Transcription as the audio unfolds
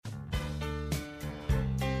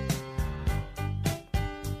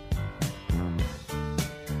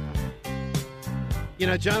You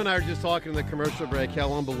know, John and I were just talking in the commercial break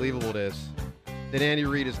how unbelievable it is that Andy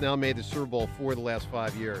Reid has now made the Super Bowl 4 the last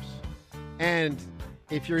 5 years. And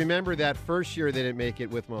if you remember that first year they didn't make it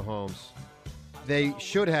with Mahomes, they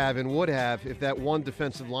should have and would have if that one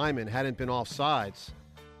defensive lineman hadn't been offsides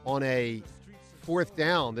on a fourth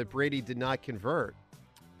down that Brady did not convert.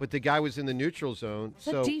 But the guy was in the neutral zone. Is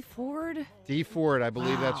that D. Ford? D. Ford, I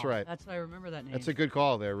believe that's right. That's I remember that name. That's a good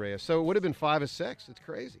call there, Reyes. So it would have been 5 of 6. It's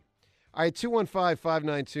crazy. All right,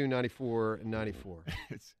 215-592-9494.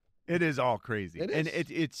 It is all crazy. It is. And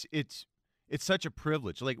it's such a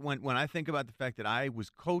privilege. Like when I think about the fact that I was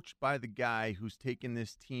coached by the guy who's taken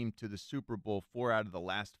this team to the Super Bowl 4 out of the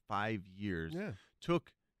last 5 years,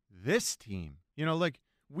 took this team. You know, like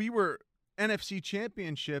we were NFC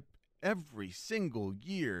Championship every single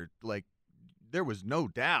year. Like there was no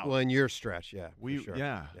doubt. Well, in your stretch, yeah.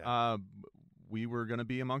 We were going to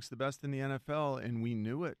be amongst the best in the NFL, and we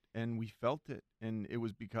knew it, and we felt it. And it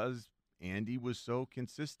was because Andy was so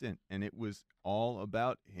consistent, and it was all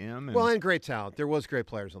about him. And great talent. There was great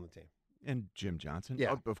players on the team. And Jim Johnson,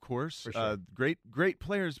 of course. For sure. Great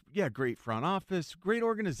players. Yeah, great front office, great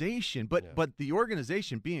organization. But the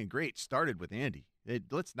organization being great started with Andy.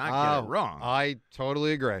 Let's not get it wrong. I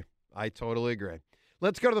totally agree.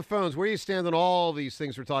 Let's go to the phones. Where do you stand on all these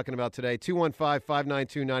things we're talking about today?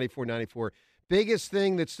 215-592-9494. Biggest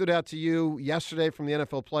thing that stood out to you yesterday from the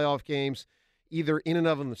NFL playoff games, either in and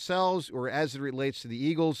of themselves or as it relates to the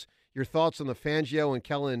Eagles. Your thoughts on the Fangio and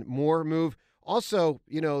Kellen Moore move. Also,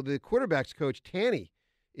 you know, the quarterback's coach, Tanny,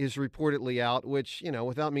 is reportedly out, which, you know,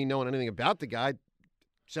 without me knowing anything about the guy,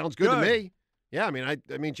 sounds good to me. Yeah, I mean,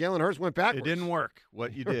 Jalen Hurts went backwards. It didn't work,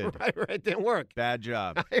 what you did. right, it didn't work. Bad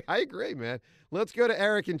job. I agree, man. Let's go to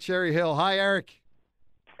Eric in Cherry Hill. Hi, Eric.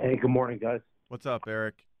 Hey, good morning, guys. What's up,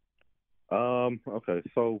 Eric? Okay,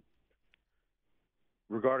 so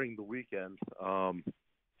regarding the weekend,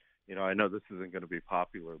 you know, I know this isn't going to be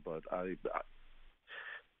popular, but I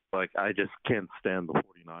just can't stand the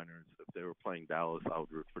 49ers. If they were playing Dallas, I would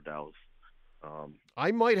root for Dallas.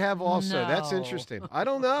 I might have also. No. That's interesting. I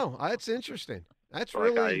don't know. That's interesting. That's like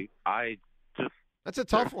really. I just. That's a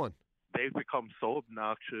tough one. They've become so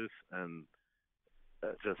obnoxious and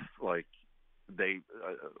just like they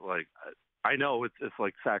like. I know it's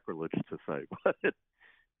like sacrilege to say, but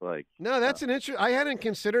like. No, that's an interesting. I hadn't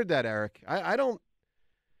considered that, Eric. I don't.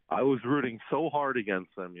 I was rooting so hard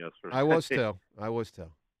against them yesterday. I was too.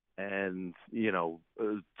 And you know,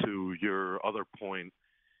 to your other point,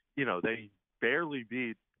 you know, they barely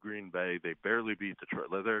beat Green Bay. They barely beat Detroit.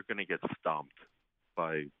 They're going to get stomped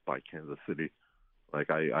by Kansas City. Like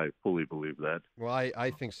I fully believe that. Well, I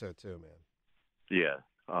think so too, man. Yeah.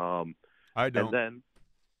 I don't. And then,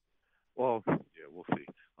 well, yeah, we'll see.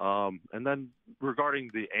 And then regarding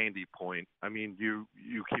the Andy point, I mean, you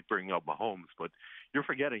keep bringing up Mahomes, but you're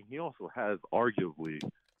forgetting he also has arguably,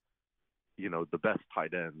 you know, the best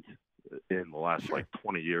tight end in the last like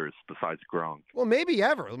 20 years besides Gronk. Well, maybe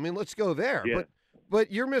ever. I mean, let's go there. Yeah.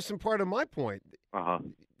 But you're missing part of my point.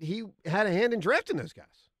 He had a hand in drafting those guys.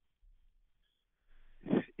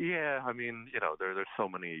 Yeah, I mean, you know, there's so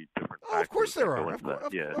many different. Oh, of course there are.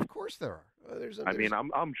 Of course there are. I mean,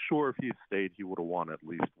 I'm sure if he stayed, he would have won at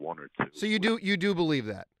least one or two. So you do believe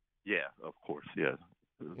that? Yeah, of course. Yeah.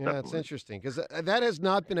 Yeah, it's interesting because that has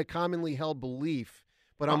not been a commonly held belief.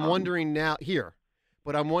 But I'm wondering now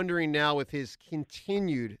But I'm wondering now, with his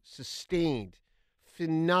continued, sustained,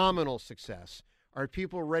 phenomenal success, are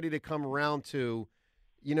people ready to come around to,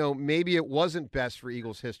 you know, maybe it wasn't best for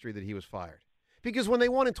Eagles history that he was fired? Because when they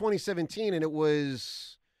won in 2017 and it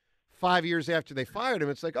was 5 years after they fired him,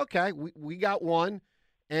 it's like, okay, we got one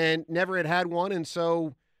and never had one, and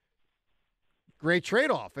so great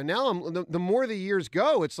trade-off. And now the more the years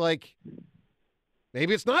go, it's like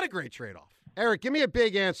maybe it's not a great trade-off. Eric, give me a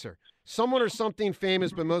big answer. Someone or something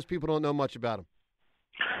famous, but most people don't know much about him.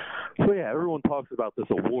 So, yeah, everyone talks about this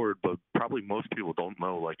award, but probably most people don't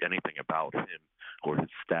know, like, anything about him or his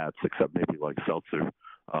stats except maybe, like, Seltzer.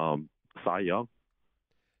 Cy Young?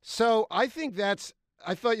 So I think I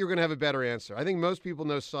thought you were going to have a better answer. I think most people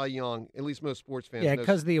know Cy Young, at least most sports fans. Yeah,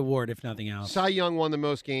 because the award, if nothing else. Cy Young won the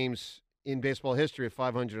most games in baseball history at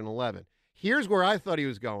 511. Here's where I thought he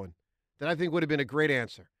was going that I think would have been a great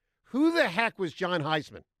answer. Who the heck was John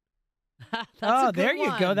Heisman? There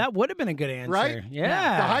you go. That would have been a good answer. Right?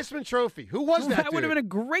 Yeah. The Heisman Trophy. Who was that That would have been a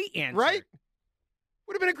great answer. Right?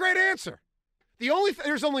 Would have been a great answer.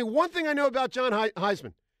 There's only one thing I know about John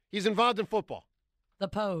Heisman. He's involved in football. The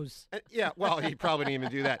pose. Yeah, well, he probably didn't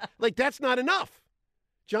even do that. Like, that's not enough.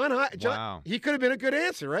 John, wow. He could have been a good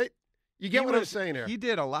answer, right? You get what I'm saying here? He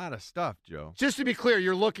did a lot of stuff, Joe. Just to be clear,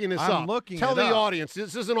 you're looking this up. I'm looking Tell it the up. audience,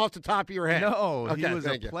 this isn't off the top of your head. No, okay, he was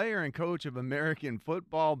a you. player and coach of American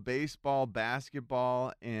football, baseball,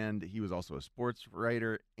 basketball, and he was also a sports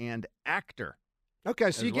writer and actor.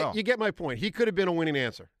 Okay, so you get my point. He could have been a winning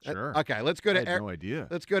answer. Sure. Okay, let's go to I had no idea.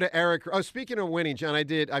 Let's go to Eric. Oh, speaking of winning, John,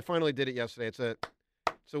 I finally did it yesterday. It's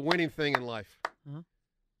a winning thing in life. Uh-huh.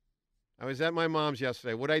 I was at my mom's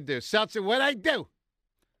yesterday. What'd I do? Seltzer, what'd I do?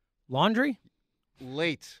 Laundry?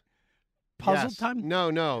 Late. Puzzle Yes. time?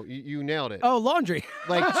 No, you nailed it. Oh, laundry.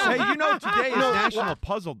 Like, Hey, today is National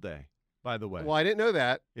Puzzle Day, by the way. well, I didn't know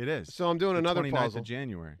that. It is. So I'm doing another 29th puzzle. of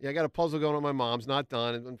January. Yeah, I got a puzzle going on my mom's, not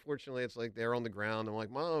done. And unfortunately, it's like they're on the ground. I'm like,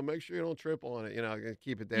 Mom, make sure you don't trip on it.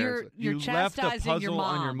 Keep it there. You're You left the chastising puzzle your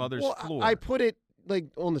mom. on your mother's Well, floor. I put it like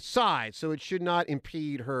on the side, so it should not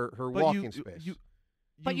impede her But walking space.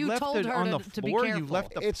 But you left told it her on the to be floor. You careful.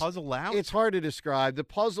 left the puzzle out. It's hard to describe. The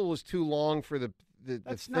puzzle was too long for the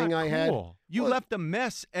That's thing not I had. cool. You Well, left a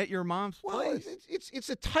mess at your mom's Well, place. it's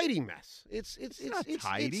a tidy mess. It's not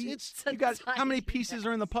tidy. It's You got how many pieces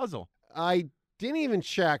are in the puzzle? I didn't even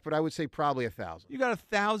check, but I would say probably 1,000. You got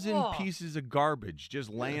 1,000 Whoa. pieces of garbage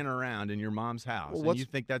just laying around in your mom's house, Well, and you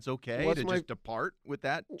think that's okay what's to my- just depart with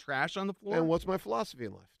that trash on the floor? And what's my philosophy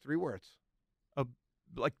in life? 3 words.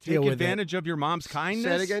 Like Deal take with advantage of your mom's kindness?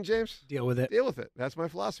 Say it again, James. Deal with it. Deal with it. That's my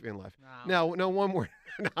philosophy in life. Wow. No, one more.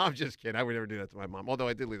 No, I'm just kidding. I would never do that to my mom. Although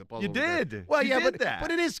I did leave the puzzle. You on the bed. did. Well, You yeah, did that.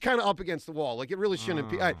 but it is kind of up against the wall. Like it really shouldn't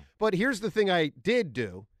be. Oh. But here's the thing I did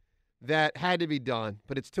do that had to be done,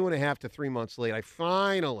 but it's 2.5 to 3 months late. I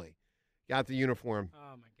finally got the uniform.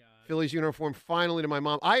 Oh, my God. Phillies uniform finally to my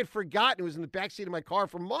mom. I had forgotten it was in the backseat of my car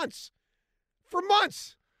for months. For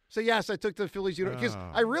months. So, yes, I took the Phillies uniform. Because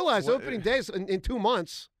I realized opening days in 2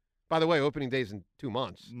 months. By the way, opening days in 2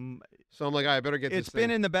 months. So I'm like, I better get this It's been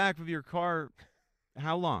thing. in the back of your car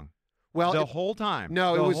how long? Well, the whole time.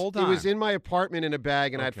 No, the it was whole time. it was in my apartment in a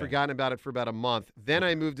bag, and I'd Okay. forgotten about it for about a month. Then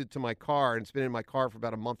I moved it to my car, and it's been in my car for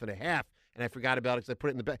about a month and a half, and I forgot about it because I put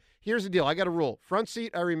it in the back. Here's the deal: I got a rule: front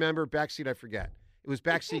seat I remember, back seat I forget. It was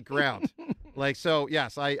back seat ground. So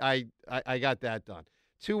yes, I got that done.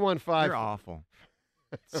 215. You're awful.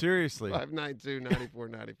 Seriously.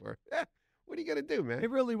 592-9494. Yeah, what are you gonna do, man? It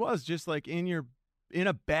really was just like in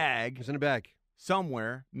a bag. It was in a bag.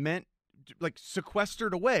 Somewhere meant like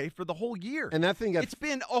sequestered away for the whole year. And that thing got It's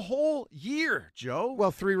been a whole year, Joe.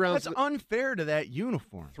 well 3 rounds. That's unfair to that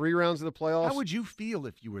uniform. 3 rounds of the playoffs. How would you feel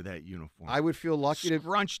if you were that uniform? I would feel lucky to.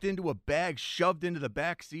 Scrunched into a bag, shoved into the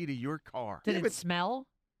back seat of your car. Did it smell?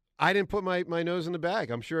 I didn't put my nose in the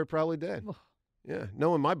bag. I'm sure it probably did. Yeah,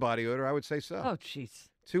 knowing my body odor, I would say so. Oh, jeez.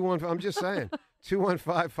 215. I'm just saying.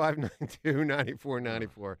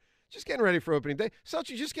 215-592-9494. Just getting ready for opening day.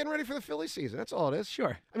 Selchie, just getting ready for the Philly season. That's all it is.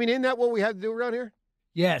 Sure. I mean, isn't that what we had to do around here?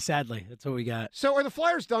 Yeah, sadly. That's what we got. So are the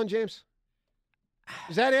Flyers done, James?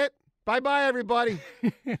 Is that it? Bye-bye, everybody.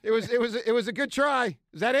 It was a good try.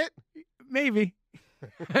 Is that it? Maybe.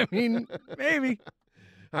 I mean, maybe.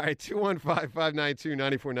 All right,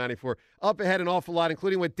 215-592-9494. Up ahead an awful lot,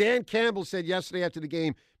 including what Dan Campbell said yesterday after the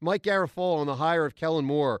game, Mike Garafolo on the hire of Kellen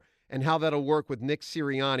Moore and how that'll work with Nick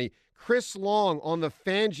Sirianni. Chris Long on the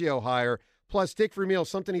Fangio hire, plus Dick Vermeil,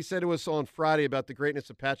 something he said to us on Friday about the greatness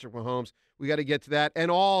of Patrick Mahomes. We got to get to that and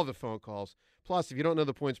all the phone calls. Plus, if you don't know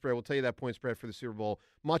the point spread, we'll tell you that point spread for the Super Bowl.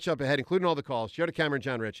 Much up ahead, including all the calls. Joe DeCamera and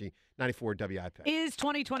John Ritchie, 94 WIP. Is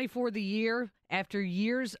 2024 the year? After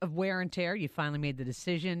years of wear and tear, you finally made the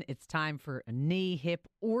decision. It's time for a knee, hip,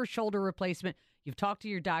 or shoulder replacement. You've talked to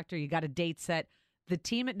your doctor. You got a date set. The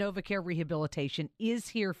team at NovaCare Rehabilitation is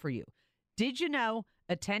here for you. Did you know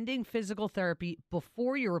attending physical therapy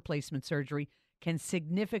before your replacement surgery can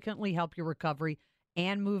significantly help your recovery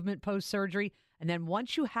and movement post-surgery? And then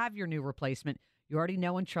once you have your new replacement, you already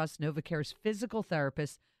know and trust NovaCare's physical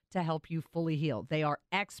therapists to help you fully heal. They are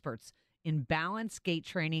experts in balance, gait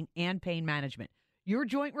training, and pain management. Your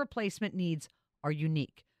joint replacement needs are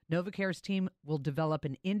unique. NovaCare's team will develop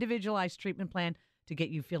an individualized treatment plan to get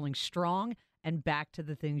you feeling strong and back to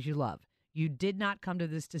the things you love. You did not come to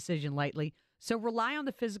this decision lightly, so rely on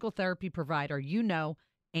the physical therapy provider you know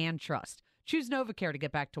and trust. Choose NovaCare to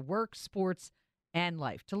get back to work, sports, and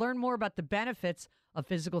life. To learn more about the benefits of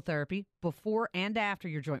physical therapy before and after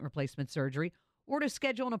your joint replacement surgery, or to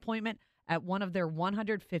schedule an appointment at one of their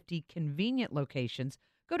 150 convenient locations,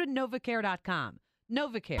 go to NovaCare.com.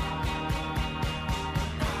 NovaCare.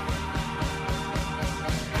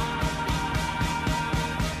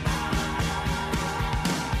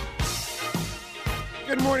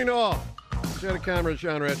 Good morning to all. Joe DeCamera and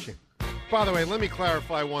John Ritchie. By the way, let me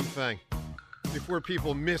clarify one thing before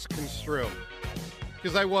people misconstrue.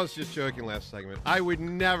 because I was just joking last segment. I would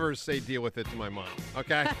never say deal with it to my mom,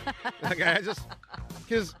 okay? Okay, I just,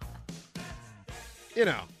 because, you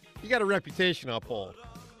know, you got a reputation to uphold,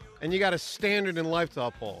 and you got a standard in life to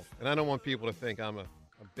uphold, and I don't want people to think I'm a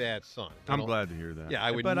bad son. I'm glad to hear that. Yeah,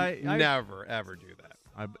 I would never, ever do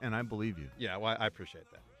that. I believe you. Yeah, well, I appreciate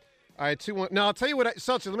that. All right, 2-1. Now, I'll tell you what,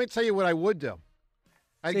 Seltzer, let me tell you what I would do.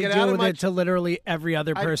 I'd get out of my to literally every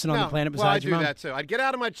other person on the planet besides your mom. Well, I do that too. I'd get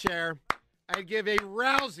out of my chair. I'd give a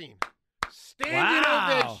rousing, standing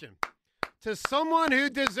ovation to someone who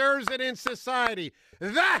deserves it in society.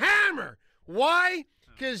 The Hammer. Why?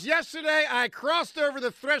 Because yesterday I crossed over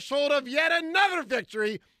the threshold of yet another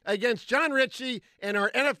victory against John Ritchie and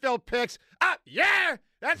our NFL picks. Yeah,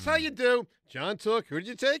 that's how you do. John took, who did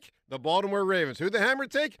you take? The Baltimore Ravens. Who did the Hammer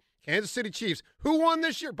take? Kansas City Chiefs. Who won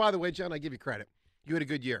this year? By the way, John, I give you credit. You had a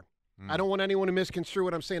good year. I don't want anyone to misconstrue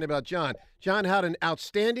what I'm saying about John. John had an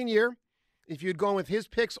outstanding year. If you'd gone with his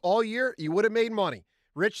picks all year, you would have made money.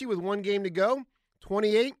 Ritchie, with one game to go,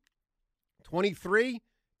 28, 23,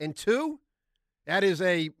 and 2. That is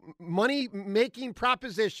a money-making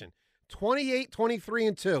proposition. 28, 23,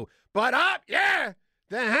 and 2. But the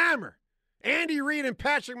Hammer. Andy Reid and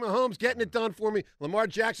Patrick Mahomes getting it done for me. Lamar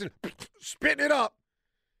Jackson spitting it up.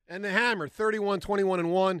 And the Hammer, 31, 21,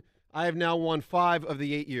 and 1. I have now won 5 of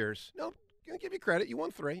the 8 years. No, going to give you credit. You won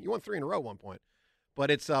 3. You won 3 in a row at one point. But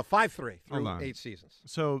it's 5-3 through 8 seasons.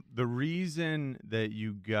 So the reason that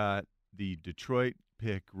you got the Detroit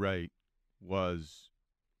pick right was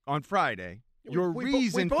on Friday. Your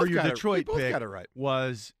reason for your Detroit pick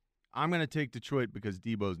was, I'm going to take Detroit because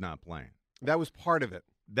Debo's not playing. That was part of it.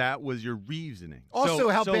 That was your reasoning. Also,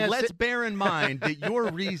 so let's bear in mind that your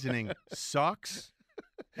reasoning sucks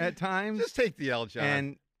at times. Just take the L, John.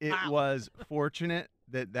 And it was fortunate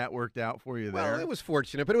that worked out for you there. Well, it was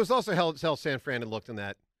fortunate, but it was also how San Fran had looked in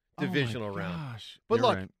that divisional round. But You're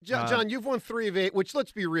look, right. John, you've won 3 of 8, which,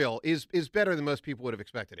 let's be real, is better than most people would have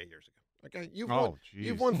expected 8 years ago. Okay, you've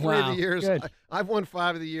won 3 of the years. I've won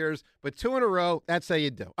 5 of the years, but 2 in a row. That's how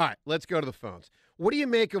you do. All right, let's go to the phones. What do you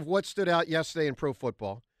make of what stood out yesterday in pro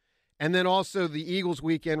football, and then also the Eagles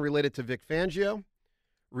weekend related to Vic Fangio,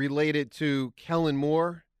 related to Kellen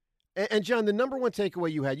Moore? And John, the number one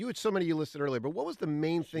takeaway you had so many you listed earlier, but what was the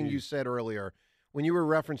main thing you said earlier when you were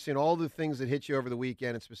referencing all the things that hit you over the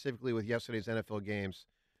weekend, and specifically with yesterday's NFL games?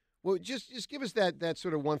 Well, just give us that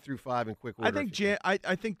sort of 1 through 5 in quick order.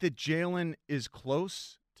 I think that Jalen is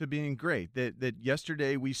close to being great. That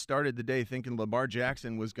yesterday we started the day thinking Lamar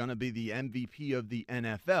Jackson was going to be the MVP of the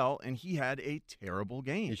NFL, and he had a terrible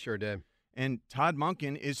game. He sure did. And Todd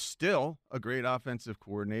Monken is still a great offensive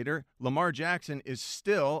coordinator. Lamar Jackson is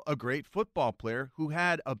still a great football player who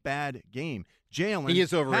had a bad game.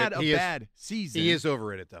 Jalen had a bad season. He is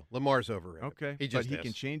overrated, though. Lamar's overrated. Okay, he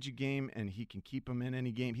can change a game, and he can keep him in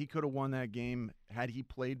any game. He could have won that game had he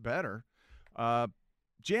played better.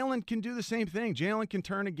 Jalen can do the same thing. Jalen can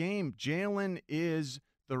turn a game. Jalen is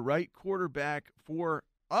the right quarterback for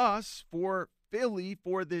us, for Philly,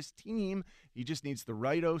 for this team. He just needs the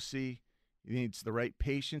right OC. He needs the right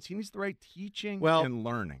patience. He needs the right teaching and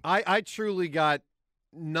learning. I truly got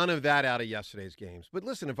none of that out of yesterday's games. But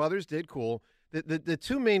listen, if others did, cool. The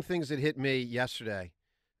 2 main things that hit me yesterday,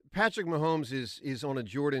 Patrick Mahomes is on a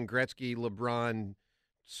Jordan, Gretzky, LeBron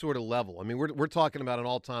sort of level. I mean, we're talking about an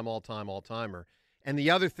all-timer. And the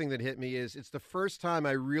other thing that hit me is it's the first time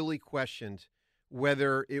I really questioned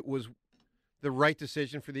whether it was the right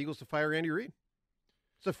decision for the Eagles to fire Andy Reid.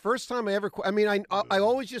 It's the first time I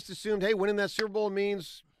always just assumed, hey, winning that Super Bowl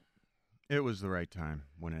means it was the right time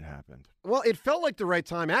when it happened. Well, it felt like the right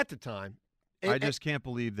time at the time. I just can't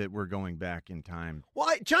believe that we're going back in time.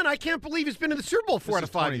 Well, John, I can't believe he's been in the Super Bowl 4 out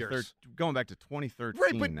of 5 years. Going back to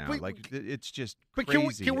 2013 it's just but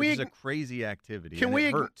crazy. It's a crazy activity. Can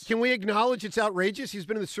we acknowledge it's outrageous? He's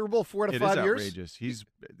been in the Super Bowl 4 out of 5 years. It is outrageous.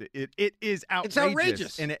 It is outrageous. It's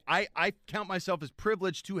outrageous. And I count myself as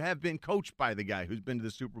privileged to have been coached by the guy who's been to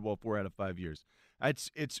the Super Bowl 4 out of 5 years.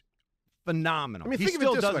 It's phenomenal. I mean, he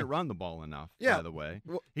still doesn't run the ball enough, by the way.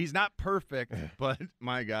 Well, he's not perfect, but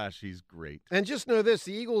my gosh, he's great. And just know this,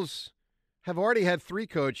 the Eagles have already had 3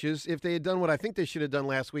 coaches. If they had done what I think they should have done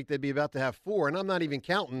last week, they'd be about to have 4. And I'm not even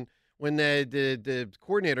counting when the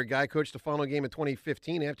coordinator guy coached the final game of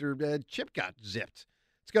 2015 after Chip got zipped.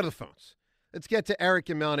 Let's go to the phones. Let's get to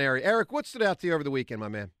Eric in Mount Airy. Eric, what stood out to you over the weekend, my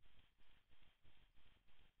man?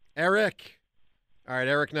 Eric. All right,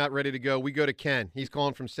 Eric not ready to go. We go to Ken. He's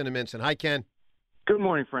calling from Cinnaminson. Hi, Ken. Good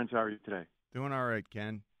morning, friends. How are you today? Doing all right,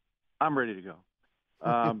 Ken. I'm ready to go.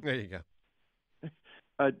 There you go.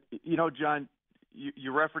 John,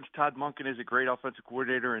 you referenced Todd Monken as a great offensive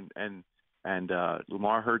coordinator, and And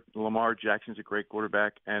Lamar Jackson's a great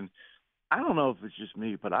quarterback. And I don't know if it's just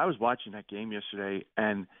me, but I was watching that game yesterday,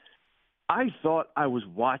 and I thought I was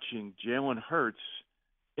watching Jalen Hurts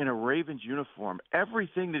in a Ravens uniform.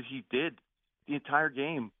 Everything that he did the entire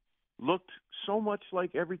game looked so much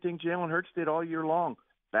like everything Jalen Hurts did all year long.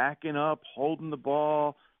 Backing up, holding the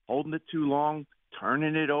ball, holding it too long,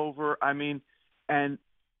 turning it over. I mean, and,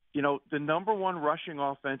 you know, the number one rushing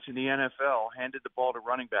offense in the NFL handed the ball to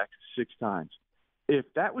running backs 6 times. If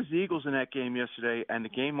that was the Eagles in that game yesterday and the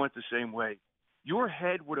game went the same way, your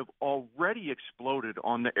head would have already exploded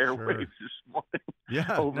on the airwaves this morning.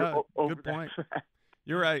 Yeah, over good point.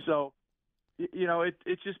 You're right. So, you know, it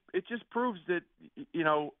just proves that, you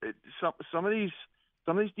know, some of these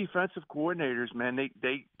defensive coordinators, man,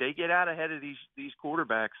 they get out ahead of these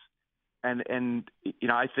quarterbacks, and you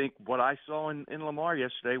know, I think what I saw in Lamar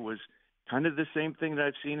yesterday was kind of the same thing that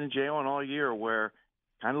I've seen in Jalen all year, where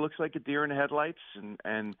kind of looks like a deer in the headlights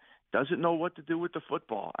and doesn't know what to do with the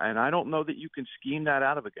football. And I don't know that you can scheme that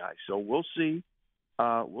out of a guy. So we'll see.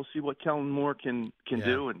 We'll see what Kellen Moore can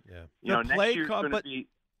do. And you know, next year's going to be.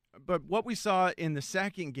 But what we saw in the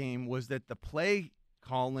second game was that the play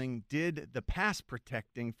calling did the pass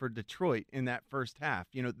protecting for Detroit in that first half.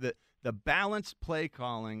 You know, the balanced play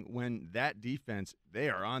calling when that defense, they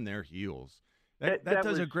are on their heels. That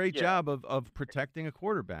does a great job of protecting a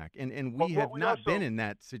quarterback. And we have not been in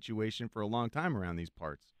that situation for a long time around these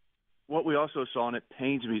parts. What we also saw, and it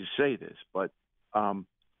pains me to say this, but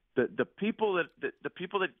the people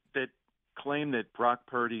that claim that Brock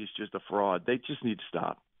Purdy is just a fraud, they just need to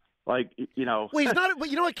stop. Like, you know. Well, he's not.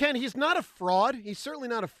 But you know what, Ken? He's not a fraud. He's certainly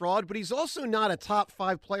not a fraud, but he's also not a top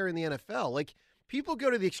 5 player in the NFL. Like, people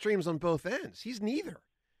go to the extremes on both ends. He's neither.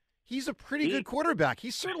 He's a pretty good quarterback.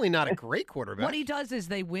 He's certainly not a great quarterback. What he does is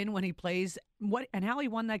they win when he plays. And how he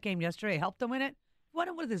won that game yesterday helped them win it. What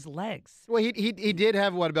with his legs? Well, he did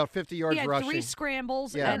have, about 50 yards rushing? He had 3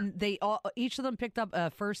 scrambles, and they each of them picked up a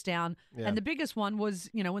first down. Yeah. And the biggest one was,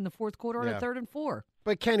 in the fourth quarter on a 3rd and 4.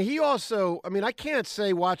 But Ken, he also, I can't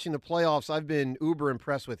say watching the playoffs I've been uber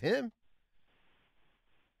impressed with him.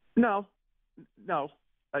 No.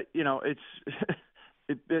 It's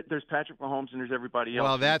there's Patrick Mahomes and there's everybody else.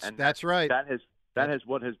 Well, that's right. That has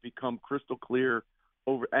what has become crystal clear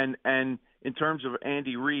over. And in terms of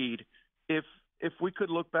Andy Reid, if we could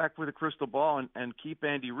look back with a crystal ball and keep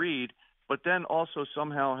Andy Reid, but then also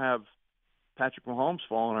somehow have Patrick Mahomes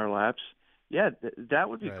fall in our laps, that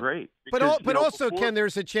would be great. Because, but also, Ken,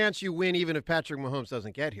 there's a chance you win even if Patrick Mahomes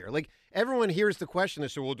doesn't get here. Like, everyone hears the question, they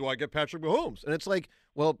say, well, do I get Patrick Mahomes? And it's like,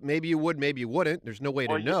 well, maybe you would, maybe you wouldn't. There's no way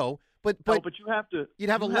to know. But you have to. You'd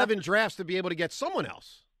have 11 drafts to be able to get someone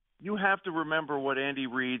else. You have to remember what Andy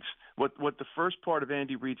Reid's what the first part of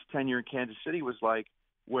Andy Reid's tenure in Kansas City was like,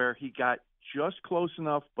 where he got just close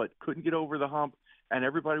enough but couldn't get over the hump, and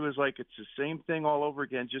everybody was like, it's the same thing all over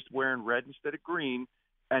again, just wearing red instead of green.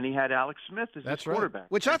 And he had Alex Smith as his quarterback.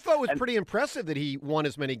 Which I thought was pretty impressive that he won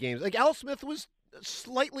as many games. Like, Alex Smith was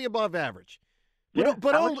slightly above average.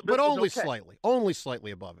 But only slightly. Only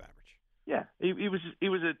slightly above average. Yeah. He was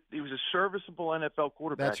a serviceable NFL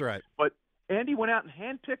quarterback. That's right. But Andy went out and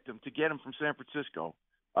handpicked him to get him from San Francisco.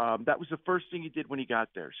 That was the first thing he did when he got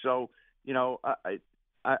there. So,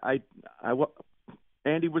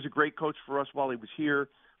 Andy was a great coach for us while he was here.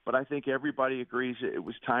 But I think everybody agrees it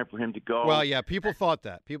was time for him to go. Well, yeah, people thought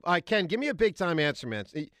that. Ken, give me a big-time answer, man.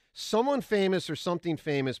 Someone famous or something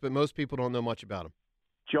famous, but most people don't know much about him.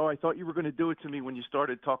 Joe, I thought you were going to do it to me when you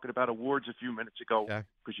started talking about awards a few minutes ago,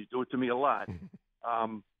 because you do it to me a lot.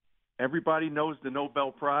 Everybody knows the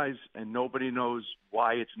Nobel Prize, and nobody knows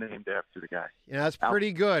why it's named after the guy. Yeah, that's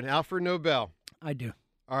pretty good. Alfred Nobel. I do.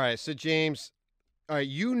 All right, so, James, all right,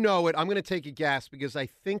 you know it. I'm going to take a guess because I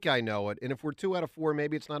think I know it. And if we're 2 out of 4,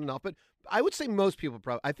 maybe it's not enough. But I would say most people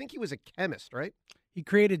probably. I think he was a chemist, right? He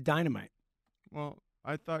created dynamite. Well,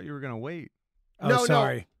 I thought you were going to wait. Oh, no,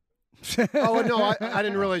 sorry. No, I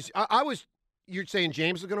didn't realize. I was. You're saying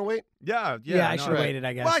James was going to wait? Yeah. I should have waited,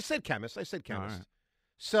 I guess. Well, I said chemist. All right.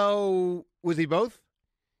 So was he both?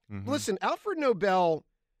 Mm-hmm. Listen, Alfred Nobel.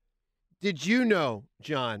 Did you know,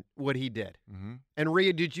 John, what he did? Mm-hmm. And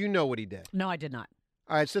Rhea, did you know what he did? No, I did not.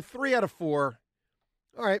 All right, so 3 out of 4.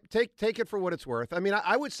 All right, take it for what it's worth. I mean,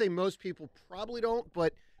 I would say most people probably don't,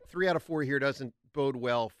 but 3 out of 4 here doesn't bode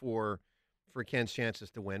well for Ken's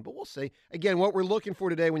chances to win. But we'll see. Again, what we're looking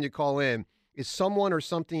for today when you call in is someone or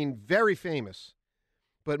something very famous,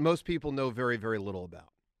 but most people know very, very little about.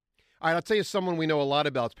 All right, I'll tell you someone we know a lot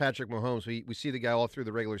about. It's Patrick Mahomes. We see the guy all through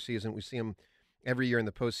the regular season. We see him every year in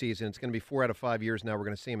the postseason. It's going to be 4 out of 5 years now. We're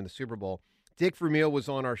going to see him in the Super Bowl. Dick Vermeil was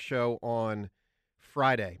on our show on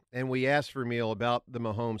Friday, and we asked Vermeil about the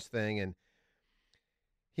Mahomes thing, and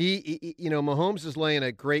Mahomes is laying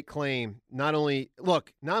a great claim. Not only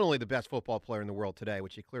the best football player in the world today,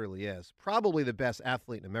 which he clearly is, probably the best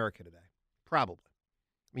athlete in America today. Probably.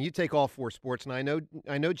 I mean, you take all four sports, and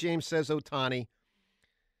I know James says Ohtani.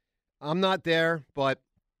 I'm not there, but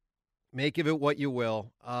make of it what you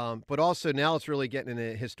will. But also now it's really getting in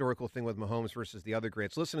a historical thing with Mahomes versus the other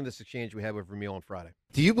greats. Listen to this exchange we had with Vermeil on Friday.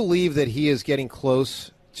 Do you believe that he is getting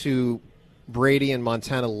close to Brady and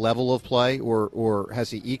Montana level of play, or has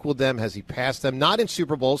he equaled them? Has he passed them? Not in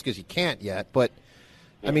Super Bowls because he can't yet, but,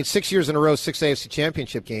 I mean, 6 years in a row, 6 AFC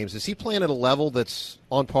championship games. Is he playing at a level that's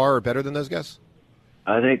on par or better than those guys?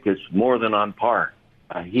 I think it's more than on par.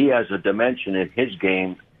 He has a dimension in his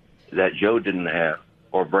game that Joe didn't have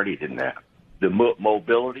or Brady didn't have. The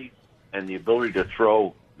mobility and the ability to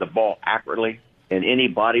throw the ball accurately in any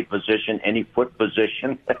body position, any foot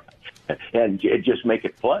position, and just make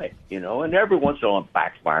it play, And every once in a while it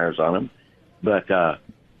backfires on him. But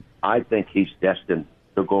I think he's destined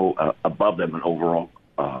to go above them in overall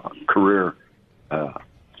career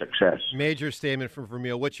success. Major statement from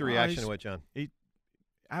Vermeil. What's your reaction to it, John?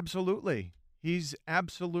 Absolutely. He's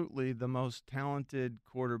absolutely the most talented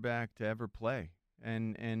quarterback to ever play.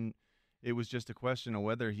 And it was just a question of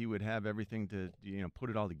whether he would have everything to, put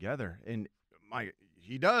it all together. And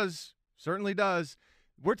he does, certainly does.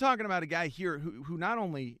 We're talking about a guy here who not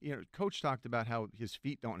only, Coach talked about how his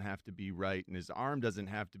feet don't have to be right and his arm doesn't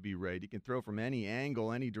have to be right. He can throw from any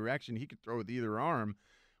angle, any direction. He can throw with either arm.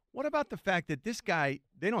 What about the fact that this guy,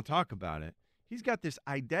 they don't talk about it, he's got this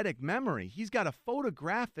eidetic memory. He's got a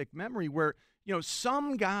photographic memory where,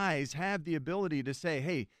 some guys have the ability to say,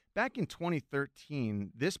 hey, back in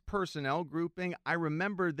 2013, this personnel grouping, I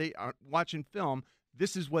remember they are watching film,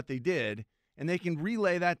 this is what they did, and they can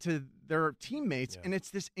relay that to their teammates, and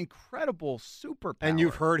it's this incredible superpower. And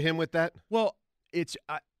you've heard him with that? Well,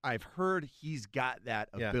 I've heard he's got that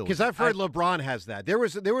ability. Because I've heard LeBron has that. There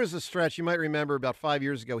was a stretch, you might remember, about 5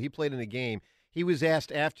 years ago, he played in a game. He was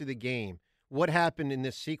asked after the game, what happened in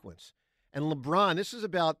this sequence? And LeBron, this is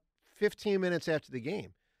about 15 minutes after the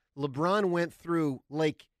game, LeBron went through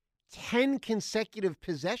like 10 consecutive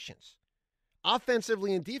possessions,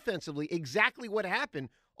 offensively and defensively, exactly what happened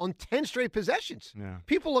on 10 straight possessions. Yeah.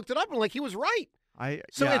 People looked it up and like he was right.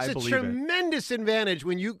 It's a tremendous advantage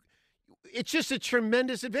it's just a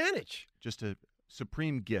tremendous advantage. Just a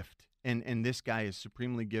supreme gift. And this guy is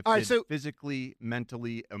supremely gifted, all right, so, physically,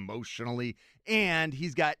 mentally, emotionally, and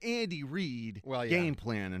he's got Andy Reid game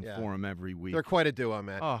planning for him every week. They're quite a duo,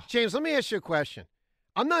 man. Oh. James, let me ask you a question.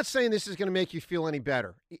 I'm not saying this is going to make you feel any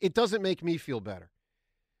better. It doesn't make me feel better.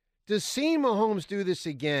 Does seeing Mahomes do this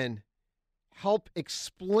again help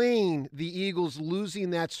explain the Eagles losing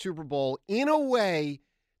that Super Bowl in a way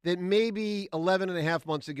that maybe 11 and a half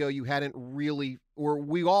months ago you hadn't really, or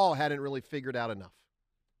we all hadn't really figured out enough?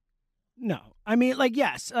 No. I mean,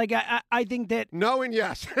 yes. I think that... No and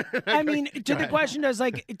yes. I mean, to the question is,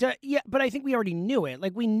 but I think we already knew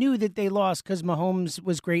it. We knew that they lost because Mahomes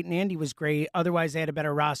was great and Andy was great. Otherwise, they had a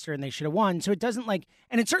better roster and they should have won. So it doesn't,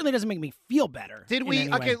 and it certainly doesn't make me feel better. Did we...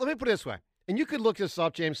 Okay, let me put it this way. And you could look this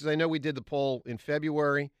up, James, because I know we did the poll in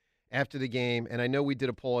February after the game, and I know we did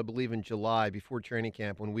a poll, I believe, in July before training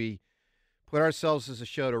camp when we put ourselves as a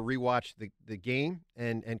show to rewatch the game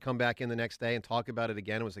and come back in the next day and talk about it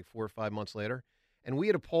again. It was like 4 or 5 months later. And we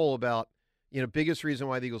had a poll about, biggest reason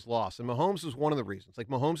why the Eagles lost. And Mahomes was one of the reasons.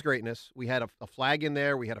 Mahomes' greatness. We had a flag in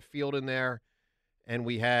there. We had a field in there. And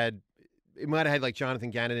it might have had Jonathan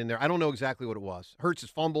Gannon in there. I don't know exactly what it was. Hurts'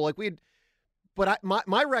 fumble. But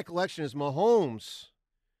my recollection is Mahomes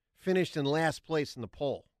finished in last place in the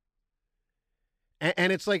poll.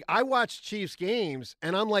 And it's I watch Chiefs games,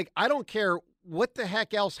 and I'm I don't care what the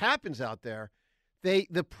heck else happens out there.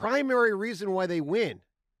 The primary reason why they win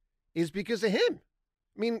is because of him.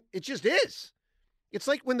 I mean, it just is. It's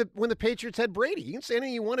like when the Patriots had Brady. You can say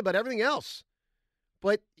anything you want about everything else.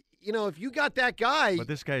 But, if you got that guy. But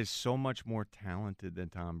this guy is so much more talented than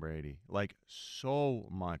Tom Brady. So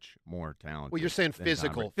much more talented. Well, you're saying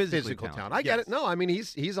physical talent. I get it. No, I mean,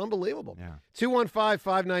 he's unbelievable. Yeah.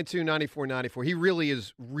 215-592-9494. He really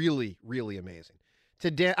is really, really amazing.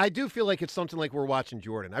 Today, I do feel like it's something like we're watching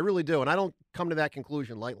Jordan. I really do. And I don't come to that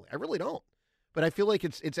conclusion lightly. I really don't. But I feel like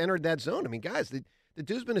it's entered that zone. I mean, guys, the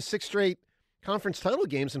dude's been to 6 straight conference title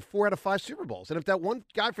games and 4 out of 5 Super Bowls. And if that one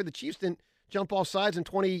guy for the Chiefs didn't jump all sides in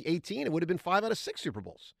 2018, it would have been 5 out of 6 Super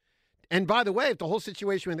Bowls. And by the way, if the whole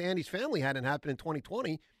situation with Andy's family hadn't happened in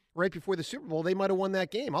 2020, right before the Super Bowl, they might have won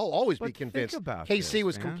that game. I'll always be convinced. KC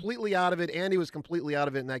was completely out of it. Andy was completely out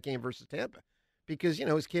of it in that game versus Tampa because,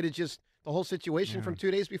 his kid had just the whole situation from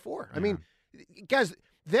 2 days before. I mean, guys,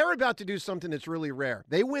 they're about to do something that's really rare.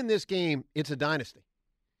 They win this game, it's a dynasty.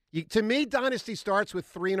 To me, dynasty starts with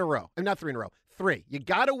 3 in a row. Not 3 in a row. 3. You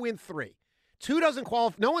got to win 3. 2 doesn't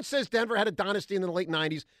qualify. No one says Denver had a dynasty in the late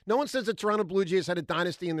 90s. No one says the Toronto Blue Jays had a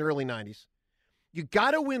dynasty in the early 90s. You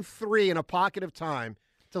got to win 3 in a pocket of time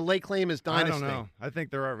to lay claim as dynasty. I don't know. I think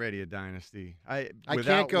they're already a dynasty. I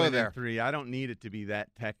can't go there. 3, I don't need it to be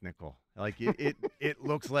that technical. Like it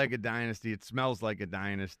looks like a dynasty. It smells like a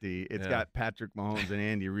dynasty. It's got Patrick Mahomes and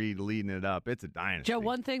Andy Reid leading it up. It's a dynasty. Joe,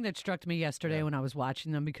 one thing that struck me yesterday when I was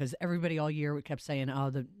watching them, because everybody all year kept saying, "Oh,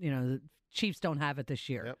 the Chiefs don't have it this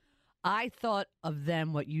year." Yep. I thought of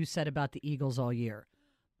them what you said about the Eagles all year.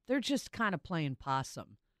 They're just kind of playing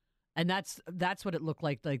possum. And that's what it looked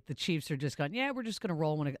like. Like the Chiefs are just going, we're just going to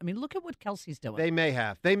roll. Look at what Kelsey's doing. They may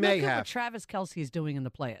have. Look at what Travis Kelsey is doing in the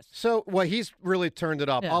playoffs. So, he's really turned it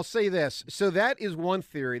up. Yeah. I'll say this. So that is one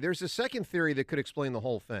theory. There's a second theory that could explain the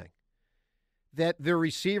whole thing. That their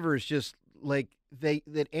receivers just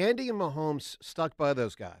that Andy and Mahomes stuck by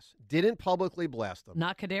those guys. Didn't publicly blast them.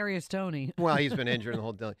 Not Kadarius Toney. Well, he's been injured the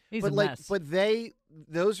whole day. He's a mess. But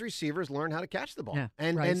those receivers learned how to catch the ball. Yeah,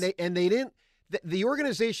 and they didn't. The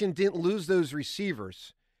organization didn't lose those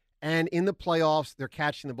receivers, and in the playoffs, they're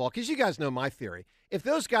catching the ball. Because you guys know my theory. If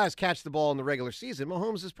those guys catch the ball in the regular season,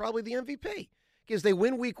 Mahomes is probably the MVP. Because they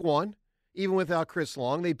win week 1, even without Chris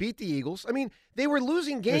Long. They beat the Eagles. They were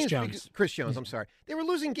losing games. Chris Jones, I'm sorry. They were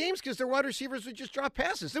losing games because their wide receivers would just drop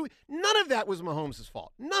passes. None of that was Mahomes'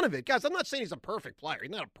 fault. None of it. Guys, I'm not saying he's a perfect player. He's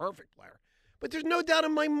not a perfect player. But there's no doubt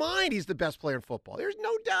in my mind he's the best player in football. There's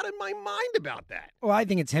no doubt in my mind about that. Well, I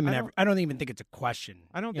think it's him I don't even think it's a question.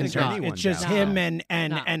 I don't think anyone It's just him and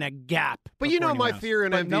a gap. But you know my fear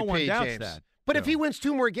in MVP, no one doubts James. that. But if he wins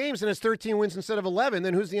 2 more games and has 13 wins instead of 11,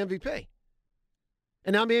 then who's the MVP?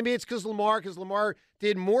 And now maybe it's because Lamar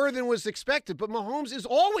did more than was expected. But Mahomes is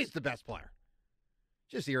always the best player.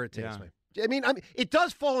 Just irritates me. It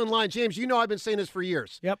does fall in line, James. You know I've been saying this for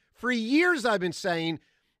years. Yep. For years I've been saying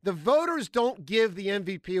the voters don't give the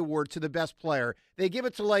MVP award to the best player. They give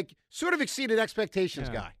it to, sort of exceeded expectations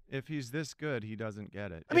guy. If he's this good, he doesn't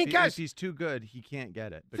get it. Guys, if he's too good, he can't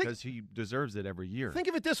get it because he deserves it every year. Think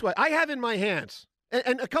of it this way. I have in my hands,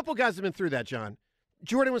 and a couple guys have been through that, John.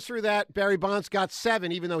 Jordan was through that. Barry Bonds got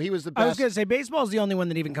 7, even though he was the best. I was going to say, baseball is the only one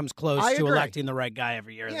that even comes close to agree. electing the right guy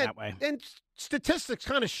every year that way. And statistics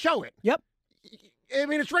kind of show it. Yep.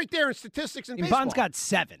 It's right there in statistics and baseball. Bonds got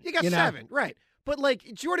 7. He got 7, right. But,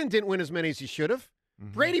 Jordan didn't win as many as he should have.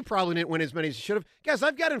 Mm-hmm. Brady probably didn't win as many as he should have. Guys,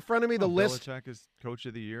 I've got in front of me the list. Belichick is coach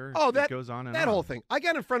of the year. Oh, it goes on and that on. whole thing. I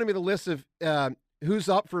got in front of me the list of who's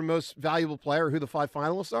up for most valuable player, who the 5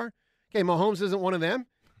 finalists are. Okay, Mahomes isn't one of them.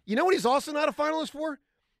 You know what he's also not a finalist for?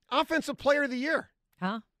 Offensive Player of the Year.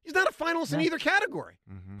 Huh? He's not a finalist in either category.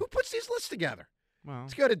 Mm-hmm. Who puts these lists together? Well,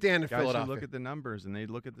 let's go to Dan in guys Philadelphia. Who look at the numbers and they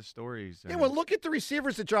look at the stories. Yeah, look at the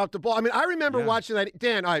receivers that dropped the ball. I remember watching that.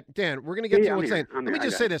 Dan, all right, Dan, we're going to get to what's saying. Let me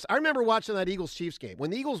just say this. I remember watching that Eagles-Chiefs game.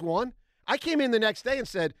 When the Eagles won, I came in the next day and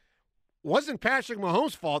said, wasn't Patrick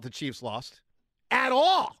Mahomes' fault the Chiefs lost at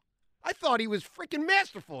all. I thought he was freaking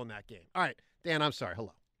masterful in that game. All right, Dan, I'm sorry.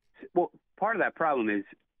 Hello. Well, part of that problem is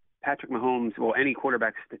Patrick Mahomes, any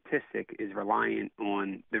quarterback statistic is reliant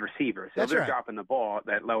on the receiver. So if they're dropping the ball,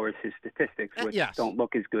 that lowers his statistics, which don't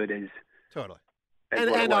look as good as totally. As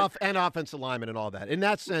and offensive alignment and all that. In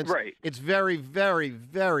that sense, it's very, very,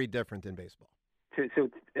 very different in baseball. So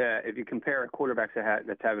if you compare a quarterback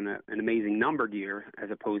that's having an amazing numbered year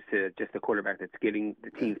as opposed to just a quarterback that's getting the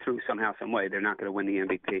team through somehow, some way, they're not going to win the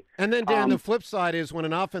MVP. And then, Dan, the flip side is when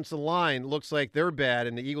an offensive line looks like they're bad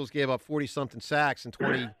and the Eagles gave up 40-something sacks in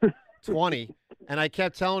 2020, and I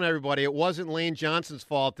kept telling everybody it wasn't Lane Johnson's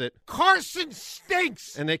fault that Carson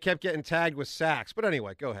stinks, and they kept getting tagged with sacks. But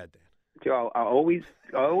anyway, go ahead, Dan. Joe, I'll always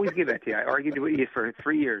give that to you. I argued with you for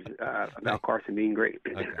 3 years about Carson being great.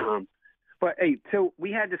 Okay. But, hey, so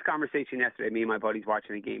we had this conversation yesterday, me and my buddies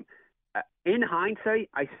watching the game. In hindsight,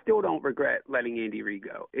 I still don't regret letting Andy Reid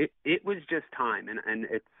go. It was just time, and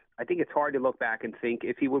I think it's hard to look back and think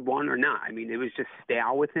if he would won or not. It was just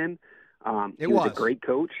stale with him. He was a great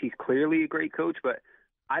coach. He's clearly a great coach, but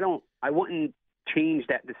I wouldn't change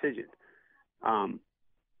that decision.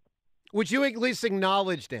 Would you at least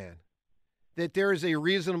acknowledge, Dan, that there is a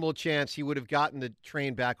reasonable chance he would have gotten the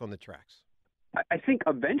train back on the tracks? I think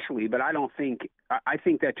eventually, but I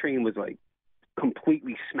think that train was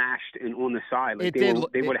completely smashed and on the side. They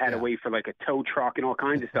would have had to wait for a tow truck and all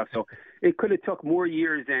kinds of stuff. So it could have took more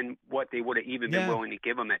years than what they would have even been willing to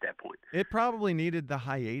give him at that point. It probably needed the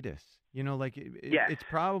hiatus. It's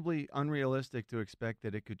probably unrealistic to expect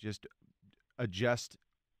that it could just adjust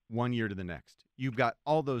 1 year to the next. you've got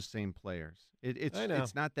all those same players.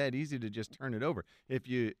 It's not that easy to just turn it over. If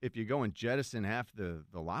you go and jettison half the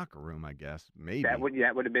locker room, I guess maybe that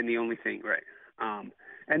would have been the only thing, right?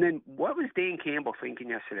 And then what was Dan Campbell thinking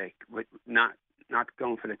yesterday with not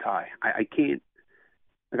going for the tie? I can't.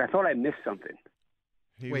 Like, I thought I missed something.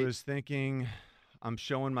 He was thinking, I'm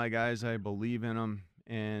showing my guys I believe in them,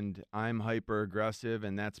 and I'm hyper aggressive,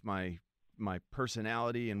 and that's my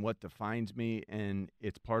personality and what defines me, and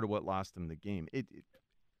it's part of what lost him the game.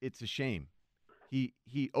 It's a shame. He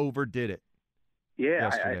overdid it. Yeah,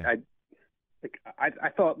 I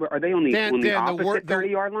thought, are they on the opposite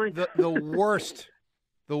 30-yard line?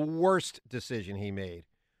 The worst decision he made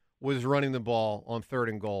was running the ball on 3rd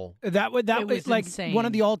and goal. That was like insane. One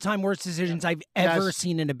of the all-time worst decisions I've ever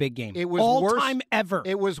seen in a big game. It was all-time ever.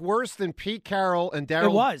 It was worse than Pete Carroll and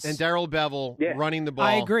Darrell Bevel running the ball.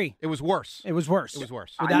 I agree. It was worse. It was worse.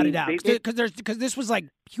 Without a doubt. Because this was like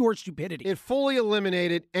pure stupidity. It fully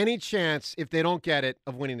eliminated any chance, if they don't get it,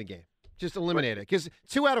 of winning the game. Just eliminate it. Because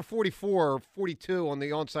 2 out of 44 or 42 on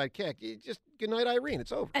the onside kick, good night, Irene.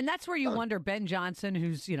 It's over. And that's where you wonder, Ben Johnson,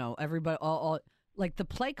 who's, everybody, like the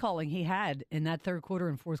play calling he had in that third quarter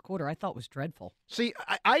and fourth quarter, I thought was dreadful. See,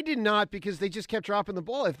 I did not, because they just kept dropping the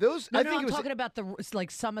ball. I'm talking about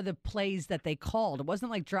some of the plays that they called. It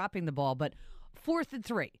wasn't like dropping the ball, but 4th and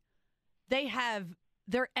 3,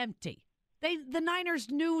 they're empty. The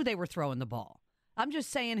Niners knew they were throwing the ball. I'm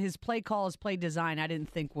just saying his play call, his play design, I didn't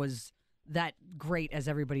think was that great as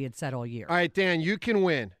everybody had said all year. All right, Dan, you can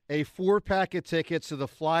win a 4-pack of tickets to the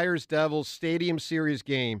Flyers-Devils Stadium Series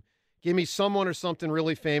game. Give me someone or something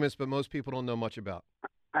really famous, but most people don't know much about.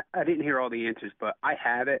 I didn't hear all the answers, but I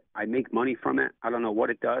have it. I make money from it. I don't know what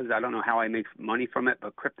it does. I don't know how I make money from it,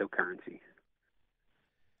 but cryptocurrency.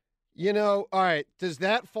 All right, does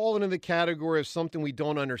that fall into the category of something we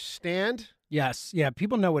don't understand? Yes. Yeah,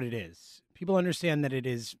 people know what it is. People understand that it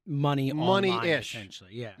is money-ish. Online, essentially,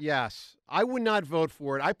 yeah. Yes. I would not vote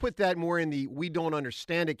for it. I put that more in the we don't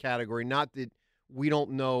understand it category, not that we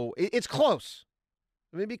don't know. It's close.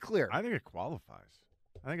 Let me be clear. I think it qualifies.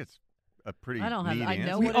 I think it's a pretty I know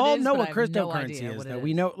answer. what we all it is, know but what I have no cryptocurrency idea is, what though. it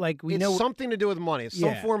We is. know, It's something to do with money. It's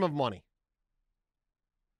some form of money.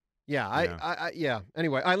 Yeah.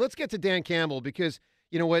 Anyway, all right, let's get to Dan Campbell, because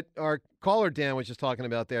you know what our caller Dan was just talking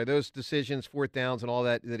about there, those decisions, 4th downs and all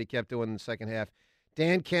that he kept doing in the second half.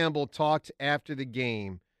 Dan Campbell talked after the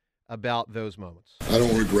game about those moments. I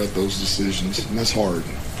don't regret those decisions, and that's hard.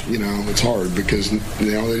 It's hard because we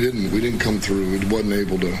didn't come through. It wasn't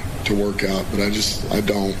able to work out, but I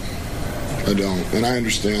don't. And I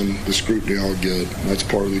understand the scrutiny I'll get. That's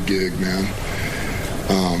part of the gig, man.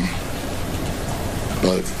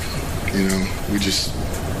 But we just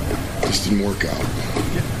didn't work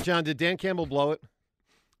out. John, did Dan Campbell blow it?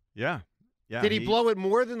 Yeah. Did he blow it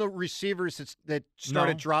more than the receivers that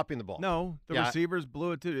started dropping the ball? No, the receivers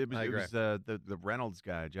blew it too. It was the Reynolds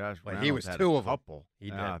guy, Josh Reynolds. He was had 2 a of them. couple. He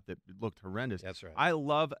did. That looked horrendous. That's right. I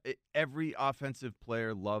love every offensive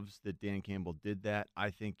player loves that Dan Campbell did that. I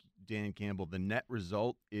think Dan Campbell, the net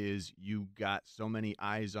result is you got so many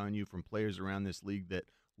eyes on you from players around this league that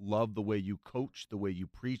love the way you coach, the way you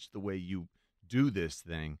preach, the way you do this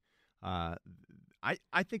thing. I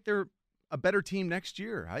think they're a better team next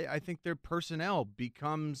year. I think their personnel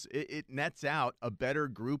it nets out a better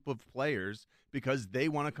group of players because they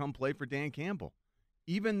want to come play for Dan Campbell.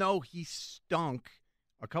 Even though he stunk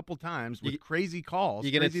a couple times with crazy calls,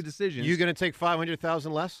 crazy decisions. You going to take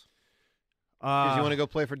 $500,000 less? Because you want to go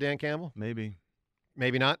play for Dan Campbell? Maybe.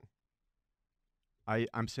 Maybe not?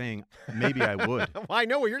 I'm saying maybe I would. Well, I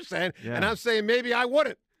know what you're saying, and I'm saying maybe I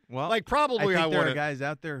wouldn't. Well, probably I wouldn't. There are guys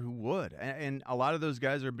out there who would, and a lot of those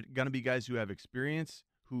guys are going to be guys who have experience,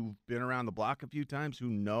 who've been around the block a few times, who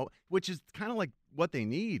know, which is kind of like what they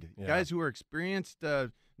need. Yeah. Guys who are experienced,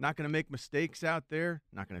 not going to make mistakes out there,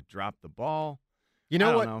 not going to drop the ball. You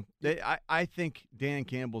know what? I think Dan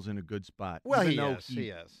Campbell's in a good spot. Well, Even he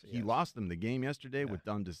is. He lost them the game yesterday with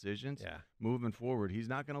dumb decisions. Yeah. Moving forward, he's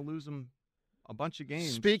not going to lose them a bunch of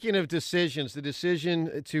games. Speaking of decisions, the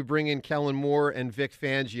decision to bring in Kellen Moore and Vic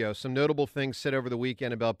Fangio, some notable things said over the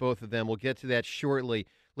weekend about both of them. We'll get to that shortly.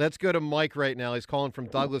 Let's go to Mike right now. He's calling from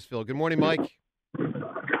Douglasville. Good morning, Mike.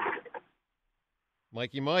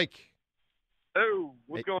 Mike. Oh,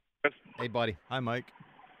 what's going on? Hey, buddy. Hi, Mike.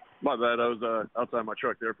 My bad. I was outside my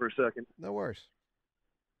truck there for a second. No worries.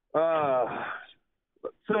 So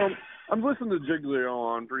I'm listening to Jiggler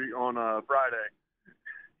on Friday.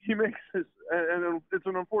 He makes this, and it's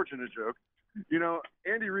an unfortunate joke. You know,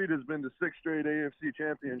 Andy Reid has been to 6 straight AFC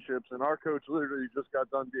championships, and our coach literally just got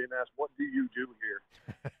done being asked, "What do you do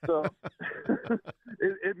here?" So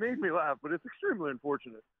it made me laugh, but it's extremely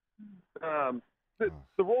unfortunate.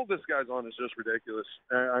 the role this guy's on is just ridiculous.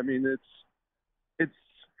 I mean,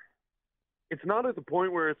 it's not at the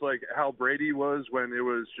point where it's like how Brady was when it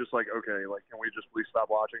was just like, okay, like, can we just please stop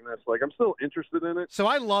watching this? Like, I'm still interested in it. So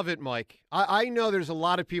I love it, Mike. I know there's a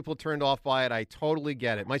lot of people turned off by it. I totally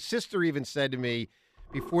get it. My sister even said to me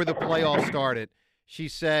before the playoffs started, she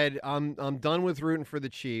said, I'm done with rooting for the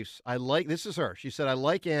Chiefs. This is her. She said, I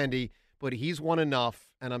like Andy, but he's won enough,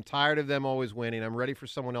 and I'm tired of them always winning. I'm ready for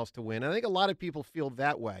someone else to win. And I think a lot of people feel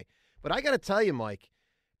that way. But I got to tell you, Mike,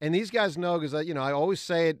 and these guys know because, I always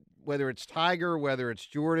say it, whether it's Tiger, whether it's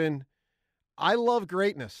Jordan, I love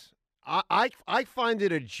greatness. I find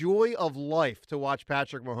it a joy of life to watch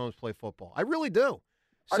Patrick Mahomes play football. I really do.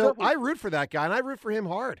 So I root for that guy, and I root for him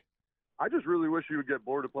hard. I just really wish you would get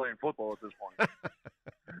bored of playing football at this point.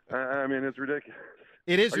 I mean, it's ridiculous.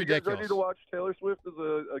 It is Are ridiculous. You guys ready to watch Taylor Swift as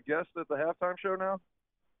a guest at the halftime show now?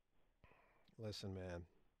 Listen, man.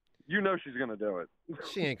 You know she's going to do it.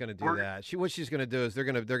 She ain't going to do that. What she's going to do is they're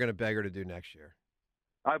going to beg her to do next year.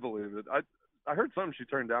 I believe it. I heard something she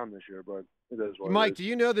turned down this year, but it is what Mike, it is. do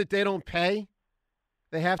you know that they don't pay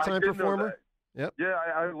the halftime performer? Yep. Yeah,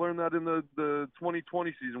 I learned that in the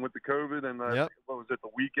 2020 season with the COVID and what was it, the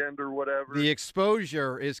weekend or whatever. The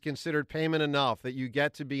exposure is considered payment enough that you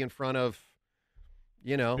get to be in front of,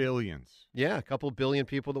 billions. Yeah, a couple billion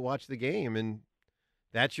people to watch the game, and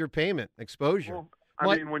that's your payment exposure. Well,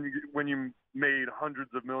 I mean, when you made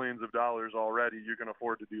hundreds of millions of dollars already, you can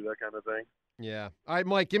afford to do that kind of thing. Yeah. All right,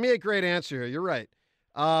 Mike, give me a great answer here. You're right.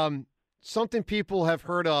 Something people have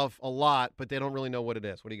heard of a lot, but they don't really know what it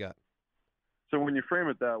is. What do you got? So when you frame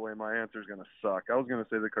it that way, my answer is going to suck. I was going to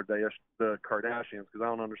say the Kardashians because I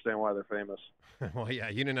don't understand why they're famous. Well, yeah,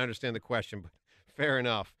 you didn't understand the question, but fair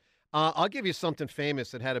enough. I'll give you something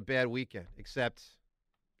famous that had a bad weekend, except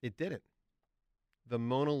it didn't. The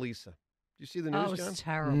Mona Lisa. Did you see the news, John? John? It was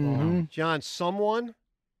terrible. Mm-hmm. John, someone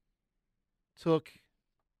took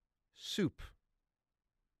soup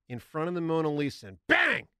in front of the Mona Lisa and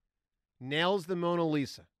bang! Nails the Mona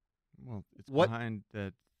Lisa. Well, it's behind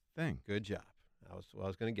that thing. Good job. That was what I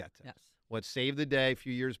was going to get to. Yes. What saved the day a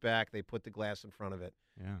few years back, they put the glass in front of it.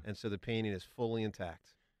 Yeah. And so the painting is fully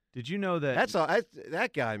intact. Did you know that?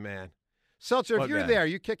 That guy, man. Seltzer, if you're there, are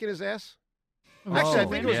you kicking his ass? Oh,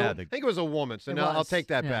 Actually, I yeah, think it was a woman, so now I'll take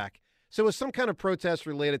that back. So it was some kind of protest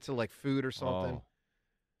related to, like, food or something. Oh.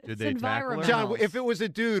 Did they tackle her? John, if it was a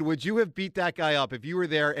dude, would you have beat that guy up if you were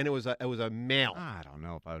there and it was a male? I don't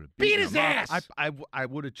know if I would have beat his ass. I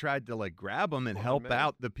would have tried to grab him and help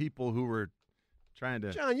out the people who were trying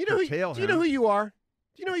to. John, do you know who you are?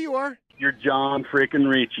 Do you know who you are? You're John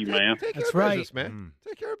freaking Ritchie, man. Take care of business, man.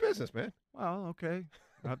 Take care of business, man. Well, okay.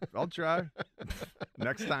 I'll try.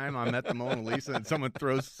 Next time I'm at the Mona Lisa and someone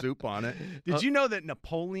throws soup on it. Did you know that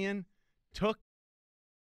Napoleon took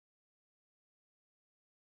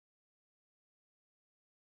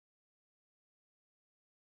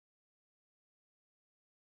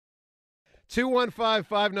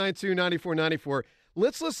 215-592-9494.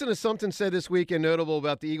 Let's listen to something said this weekend notable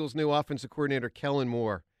about the Eagles' new offensive coordinator, Kellen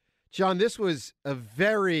Moore. John, this was a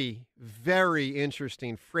very, very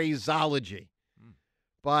interesting phraseology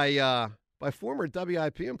by former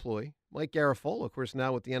WIP employee Mike Garafolo, of course,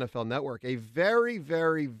 now with the NFL Network. A very,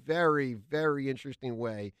 very, very, very interesting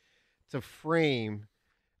way to frame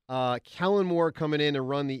Kellen Moore coming in and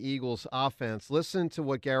run the Eagles' offense. Listen to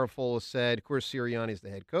what Garafolo said. Of course, Sirianni's the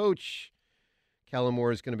head coach. Kellen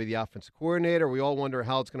Moore is going to be the offensive coordinator. We all wonder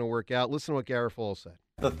how it's going to work out. Listen to what Garafolo said.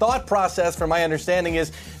 The thought process, from my understanding,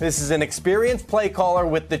 is this is an experienced play caller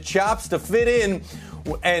with the chops to fit in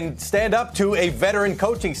and stand up to a veteran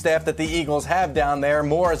coaching staff that the Eagles have down there.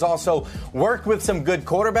 Moore has also worked with some good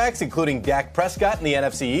quarterbacks, including Dak Prescott in the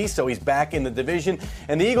NFC East, so he's back in the division.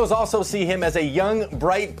 And the Eagles also see him as a young,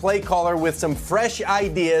 bright play caller with some fresh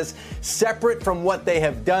ideas separate from what they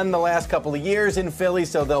have done the last couple of years in Philly,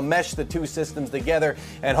 so they'll mesh the two systems together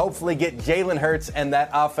and hopefully get Jalen Hurts and that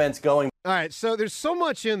offense going. All right, so there's so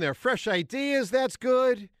much in there. Fresh ideas, that's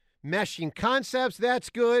good. Meshing concepts, that's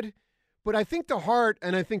good. But I think the heart,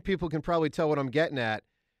 and I think people can probably tell what I'm getting at,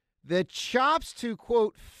 the chops to,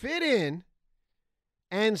 quote, fit in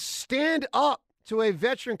and stand up to a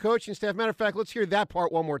veteran coaching staff. Matter of fact, let's hear that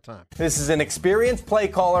part one more time. This is an experienced play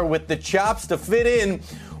caller with the chops to fit in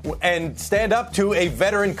and stand up to a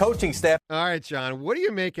veteran coaching staff. All right, John, what do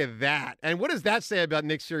you make of that? And what does that say about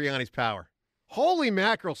Nick Sirianni's power? Holy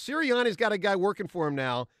mackerel. Sirianni's got a guy working for him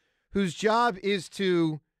now whose job is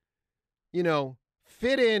to,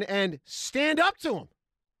 fit in and stand up to him.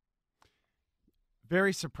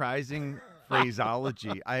 Very surprising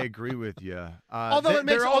phraseology. I agree with you. Although it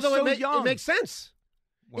makes sense.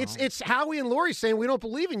 Well, it's Howie and Lori saying we don't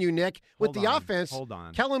believe in you, Nick, with the offense. Hold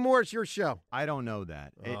on. Kellen Moore, it's your show. I don't know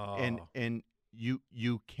that. Oh. And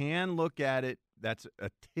you can look at it. That's a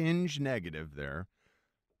tinge negative there.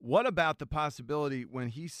 What about the possibility when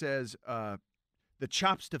he says the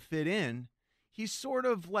chops to fit in? He's sort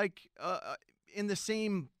of like in the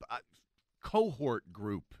same cohort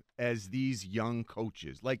group as these young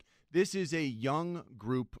coaches. Like, this is a young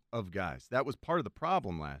group of guys. That was part of the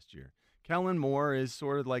problem last year. Kellen Moore is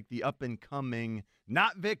sort of like the up-and-coming,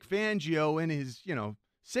 not Vic Fangio in his,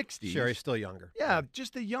 60s. Sure, he's still younger. Yeah,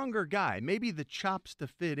 just a younger guy. Maybe the chops to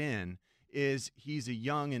fit in is he's a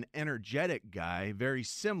young and energetic guy, very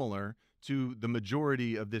similar to the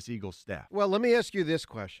majority of this Eagles staff. Well, let me ask you this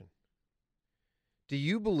question. Do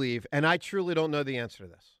you believe, and I truly don't know the answer to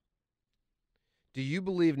this, do you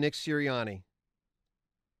believe Nick Sirianni,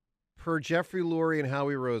 per Jeffrey Lurie and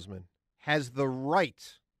Howie Roseman, has the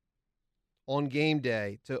right on game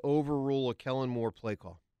day to overrule a Kellen Moore play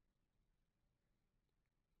call?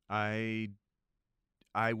 I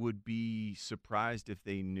would be surprised if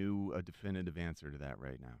they knew a definitive answer to that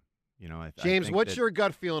right now. James, what's your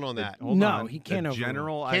gut feeling on that? He can't overrule.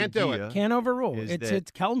 General Can't do it. Can't overrule.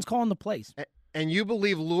 It's Kellen's calling the plays. And you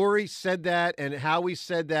believe Lurie said that and Howie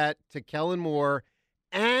said that to Kellen Moore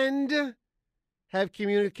and have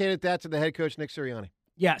communicated that to the head coach, Nick Sirianni?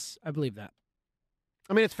 Yes, I believe that.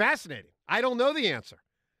 I mean, it's fascinating. I don't know the answer.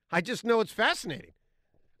 I just know it's fascinating.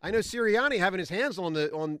 I know Sirianni having his hands on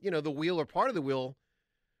the wheel or part of the wheel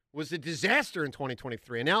was a disaster in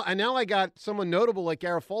 2023. And now I got someone notable like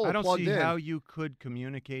Garafolo I don't plugged see in. how you could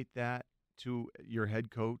communicate that to your head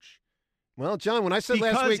coach. Well, John, when I said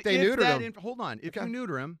last week they neutered him. Hold on. If you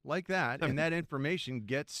neuter him like that and that information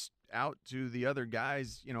gets out to the other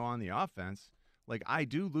guys, on the offense, like, I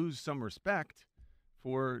do lose some respect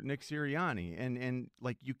for Nick Sirianni. And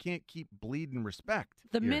like, you can't keep bleeding respect.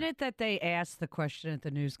 The minute that they asked the question at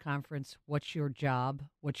the news conference, what's your job?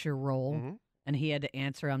 What's your role? Mm-hmm. And he had to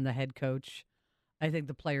answer, I'm the head coach. I think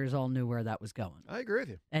the players all knew where that was going. I agree with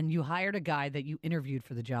you. And you hired a guy that you interviewed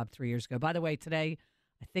for the job 3 years ago. By the way, today,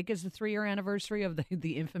 I think is the 3-year anniversary of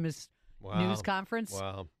the infamous news conference.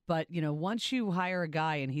 Wow. But, once you hire a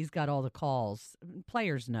guy and he's got all the calls,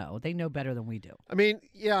 players know. They know better than we do. I mean,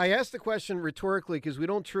 yeah, I asked the question rhetorically because we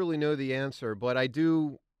don't truly know the answer, but I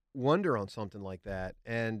do wonder on something like that.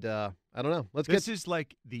 And I don't know. This is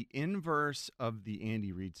like the inverse of the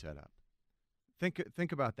Andy Reid setup.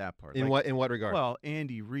 Think about that part. In what regard? Well,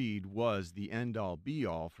 Andy Reid was the end-all,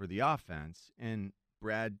 be-all for the offense, and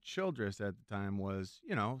Brad Childress at the time was,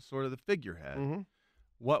 sort of the figurehead. Mm-hmm.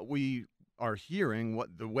 What we are hearing,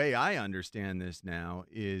 the way I understand this now,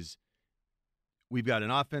 is we've got an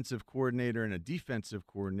offensive coordinator and a defensive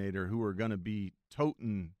coordinator who are going to be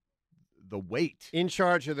toting the weight in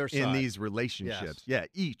charge of their side in these relationships. Yes. Yeah,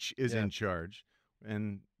 each is in charge,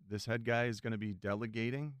 and this head guy is going to be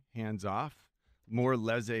delegating, hands off, more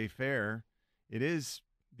laissez-faire. It is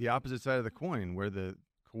the opposite side of the coin, where the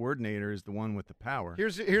coordinator is the one with the power.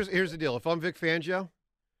 Here's the deal. If I'm Vic Fangio,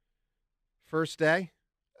 first day,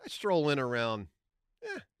 I stroll in around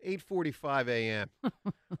 8:45 a.m.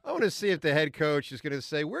 I want to see if the head coach is going to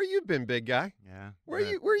say, "Where you been, big guy? Yeah, where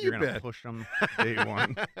you you're been?" Gonna push him day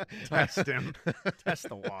one, test him, test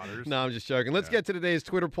the waters. No, I'm just joking. Let's get to today's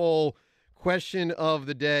Twitter poll question of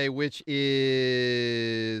the day, which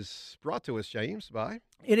is brought to us, James, by.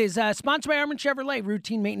 It is sponsored by Armin Chevrolet.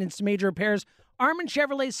 Routine maintenance to major repairs. Armin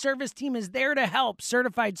Chevrolet's service team is there to help.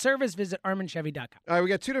 Certified service. Visit ArminChevy.com. All right, we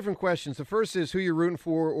got two different questions. The first is who you're rooting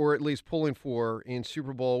for or at least pulling for in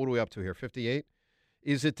Super Bowl. What are we up to here, 58?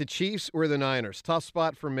 Is it the Chiefs or the Niners? Tough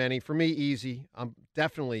spot for many. For me, easy. I'm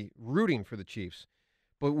definitely rooting for the Chiefs.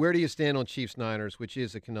 But where do you stand on Chiefs-Niners, which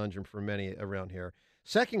is a conundrum for many around here?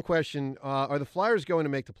 Second question, are the Flyers going to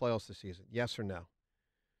make the playoffs this season? Yes or no?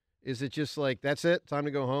 Is it just like, that's it, time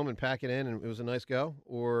to go home and pack it in and it was a nice go?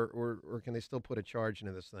 Or can they still put a charge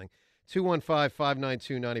into this thing?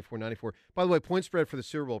 215-592-9494. By the way, point spread for the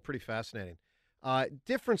Super Bowl, pretty fascinating.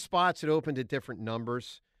 Different spots, it opened at different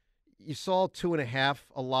numbers. You saw 2.5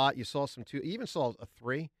 a lot. You saw some 2. You even saw a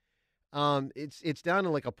 3. It's down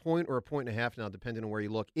to like a point or a 1.5 now, depending on where you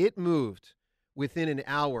look. It moved within an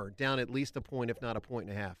hour down at least a point, if not a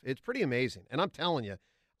 1.5. It's pretty amazing. And I'm telling you,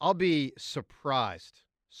 I'll be surprised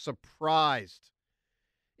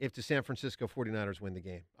if the San Francisco 49ers win the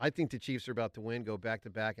game. I think the Chiefs are about to win, go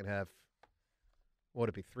back-to-back, and have, what would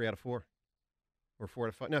it be, 3 out of 4? Or 4 out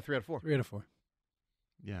of 5? No, 3 out of 4. 3 out of 4.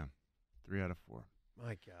 Yeah, 3 out of 4.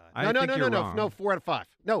 My God. No, 4 out of 5.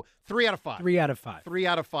 No, 3 out of 5. 3 out of 5. 3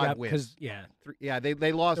 out of 5 wins. Yeah.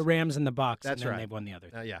 They lost. The Rams and the Bucs, That's and then right. they won the other.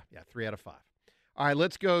 3 out of 5. All right,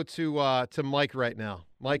 let's go to Mike right now.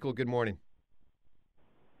 Michael, good morning.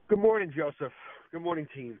 Good morning, Joseph. Good morning,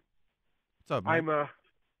 team. What's up, Mike? I'm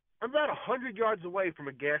about 100 yards away from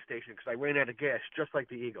a gas station because I ran out of gas, just like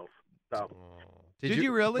the Eagles. So, Did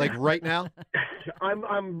you really? Like right now?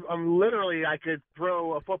 I'm literally. I could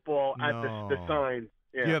throw a football at the sign.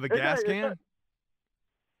 Yeah. Do you have a gas can?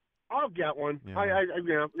 I'll get one. Yeah.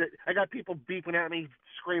 I got people beeping at me,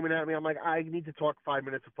 screaming at me. I'm like, I need to talk 5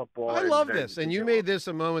 minutes of football. I love this, and you made this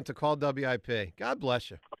a moment to call WIP. God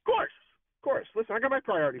bless you. Of course. Listen, I got my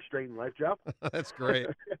priorities straight in life, Joe. That's great.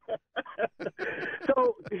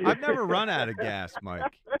 So I've never run out of gas,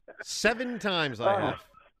 Mike. 7 times I have.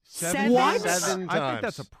 Seven? What? 7 times. I think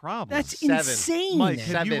that's a problem. That's 7. insane. Mike,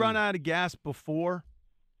 have you 7. run out of gas before?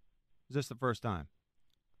 Is this the first time?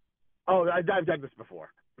 Oh, I've done this before.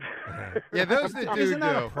 Yeah, those that do Isn't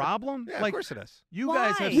that do. a problem? Yeah, like, of course it is. You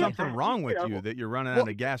guys have Why? something wrong with you that you're running out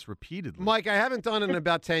of gas repeatedly. Mike, I haven't done it in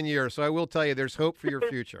about 10 years, so I will tell you there's hope for your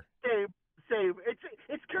future. Same.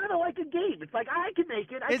 It's kind of like a game. It's like I can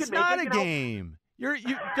make it. It's not a game. You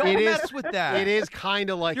don't It mess is- with that. It is kind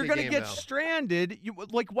of like You're a gonna game, get though. stranded.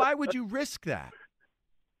 Why would you risk that?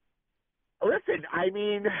 Listen, I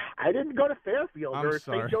mean, I didn't go to Fairfield I'm or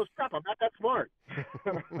sorry. St. Joe's Prep. I'm not that smart.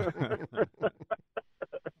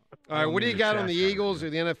 All right, what do you got on the Eagles or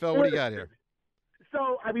the NFL? What do you got here?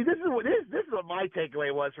 So, I mean, this is what my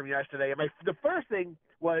takeaway was from yesterday. The first thing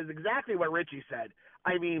was exactly what Ritchie said.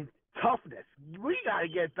 I mean, toughness. We got to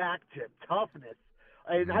get back to toughness.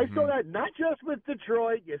 And I saw that not just with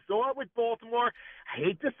Detroit. You saw it with Baltimore. I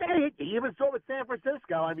hate to say it. You even saw it with San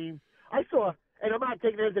Francisco. I mean, I saw, and I'm not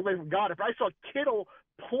taking anything away from Goddard, but I saw Kittle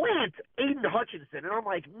plant Aiden Hutchinson. And I'm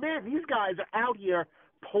like, man, these guys are out here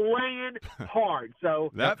playing hard.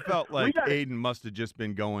 So That felt like gotta- Aiden must have just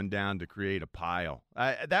been going down to create a pile.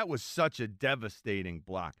 That was such a devastating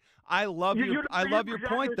block. I love your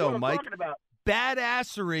point, though, Mike.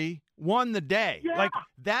 Badassery won the day. Yeah. Like,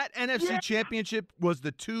 that NFC Championship was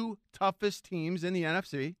the 2 toughest teams in the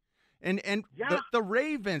NFC. And the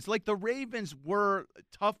Ravens, the Ravens were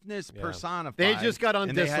toughness personified. They just got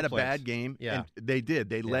and they had a undisciplined. bad game. Yeah. And they did.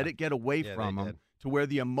 They let it get away from they them did. to where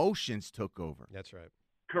the emotions took over. That's right.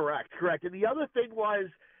 Correct. And the other thing was,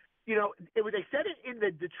 they said it in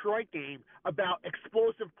the Detroit game about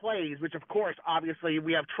explosive plays, which, of course, obviously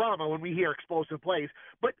we have trauma when we hear explosive plays.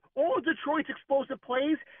 But all of Detroit's explosive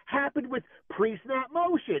plays happened with pre-snap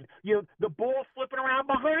motion. The ball flipping around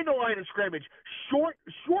behind the line of scrimmage,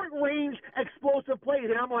 short-range explosive plays.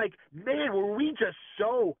 And I'm like, man, were we just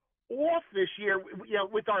so off this year,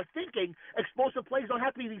 with our thinking. Explosive plays don't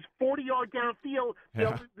have to be these 40-yard downfield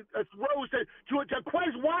throws to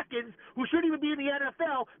Quez Watkins, who shouldn't even be in the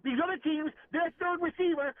NFL. These other teams, their third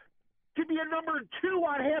receiver could be a number 2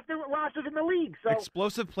 on half the rosters in the league. So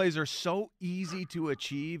explosive plays are so easy to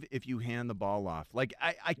achieve if you hand the ball off. Like,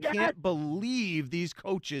 I can't believe these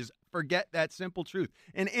coaches forget that simple truth.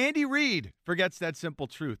 And Andy Reid forgets that simple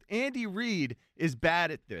truth. Andy Reid is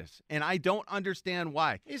bad at this, and I don't understand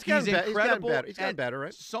why. He's incredible. He's gotten better,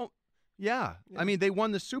 right? Yeah. I mean, they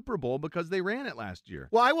won the Super Bowl because they ran it last year.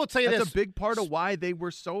 Well, I will tell you That's this. a big part of why they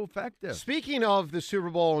were so effective. Speaking of the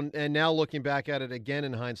Super Bowl and now looking back at it again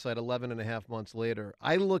in hindsight 11 and a half months later,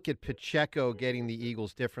 I look at Pacheco getting the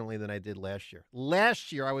Eagles differently than I did last year.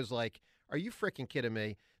 Last year, I was like, are you freaking kidding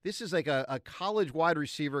me? This is like a college wide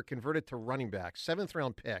receiver converted to running back,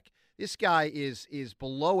 7th-round pick. This guy is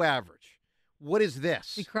below average. What is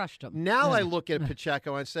this? He crushed him. Now I look at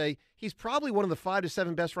Pacheco and say he's probably one of the 5 to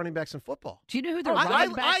 7 best running backs in football. Do you know who the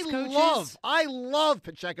running backs coach is? I love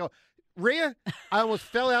Pacheco. Rhea, I almost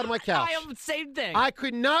fell out of my couch. Same thing. I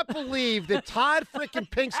could not believe that Todd freaking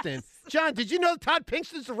Pinkston. John, did you know Todd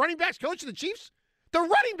Pinkston's the running backs coach of the Chiefs? The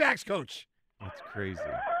running backs coach. That's crazy.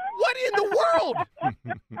 What in the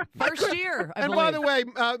world? First year, I And by the way,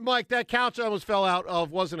 Mike, that couch I almost fell out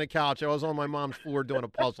of wasn't a couch. I was on my mom's floor doing a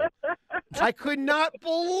puzzle. I could not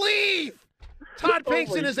believe Todd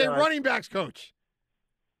Pinkston is a running backs coach.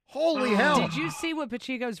 Holy hell. Did you see what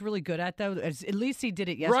Pacheco's really good at, though? At least he did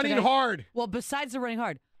it yesterday. Running hard. Well, besides the running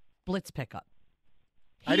hard, blitz pickup.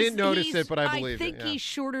 I didn't notice it, but I believe it. I think he's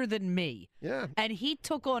shorter than me. Yeah. And he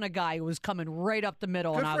took on a guy who was coming right up the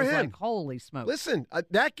middle, Good and I for was him. like, holy smokes. Listen,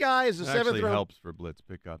 that guy is a It 7th actually round. helps for blitz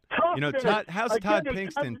pickup. Toughness. How's Todd Again,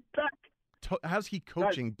 Pinkston? How's he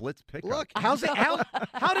coaching blitz pickup? Look, how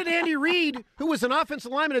did Andy Reid, who was an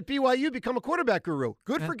offensive lineman at BYU, become a quarterback guru?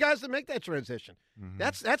 Good for guys that make that transition. Mm-hmm.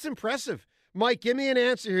 That's impressive. Mike, give me an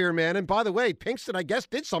answer here, man. And by the way, Pinkston, I guess,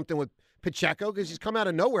 did something with Pacheco because he's come out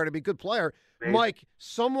of nowhere to be a good player. Maybe. Mike,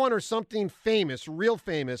 someone or something famous, real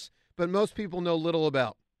famous, but most people know little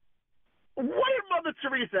about. what did Mother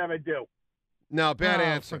Teresa ever do? No, bad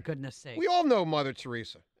answer. For goodness sake. We all know Mother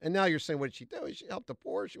Teresa. And now you're saying, what did she do? She helped the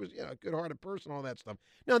poor. She was, a good-hearted person, all that stuff.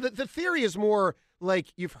 No, the theory is more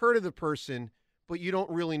like you've heard of the person, but you don't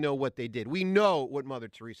really know what they did. We know what Mother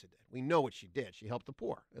Teresa did. We know what she did. She helped the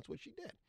poor. That's what she did.